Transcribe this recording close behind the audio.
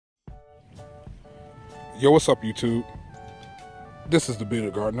Yo, what's up, YouTube? This is the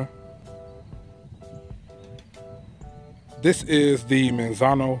Bearded Gardener. This is the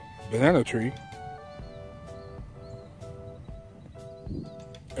Manzano banana tree.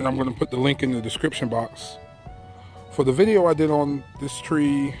 And I'm going to put the link in the description box for the video I did on this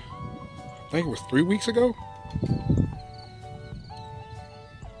tree, I think it was 3 weeks ago.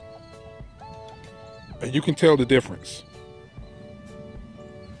 And you can tell the difference.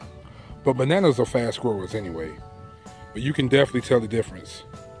 But bananas are fast growers anyway. But you can definitely tell the difference.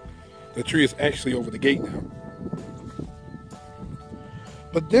 The tree is actually over the gate now.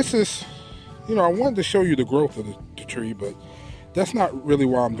 But this is, you know, I wanted to show you the growth of the tree, but that's not really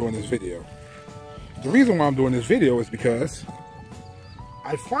why I'm doing this video. The reason why I'm doing this video is because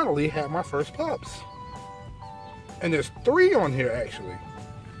I finally had my first pups. And there's 3 on here actually.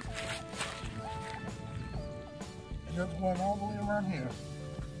 And that's going all the way around here.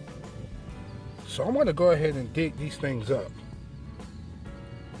 So I'm going to go ahead and dig these things up.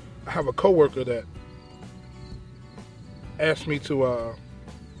 I have a coworker that asked me to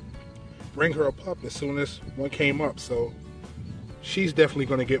bring her a pup as soon as one came up. So she's definitely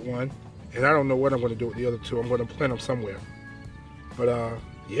going to get one. And I don't know what I'm going to do with the other 2. I'm going to plant them somewhere. But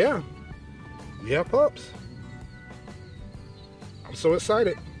yeah, we have pups. I'm so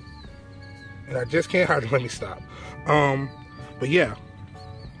excited. And I just can't hardly let me stop. But yeah.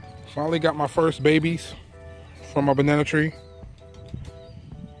 Finally got my first babies from my banana tree.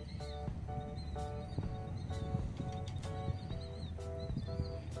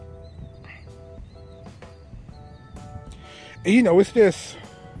 And you know, it's just,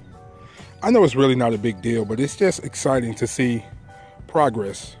 I know it's really not a big deal, but it's just exciting to see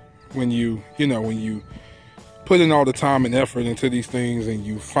progress when you put in all the time and effort into these things and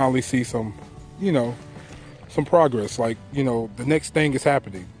you finally see some, some progress. Like, the next thing is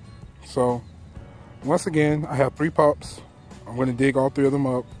happening. So, once again, I have 3 pups. I'm going to dig all 3 of them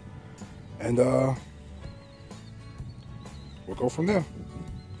up. And we'll go from there.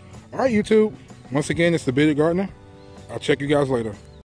 Alright, YouTube. Once again, it's the Bearded Gardener. I'll check you guys later.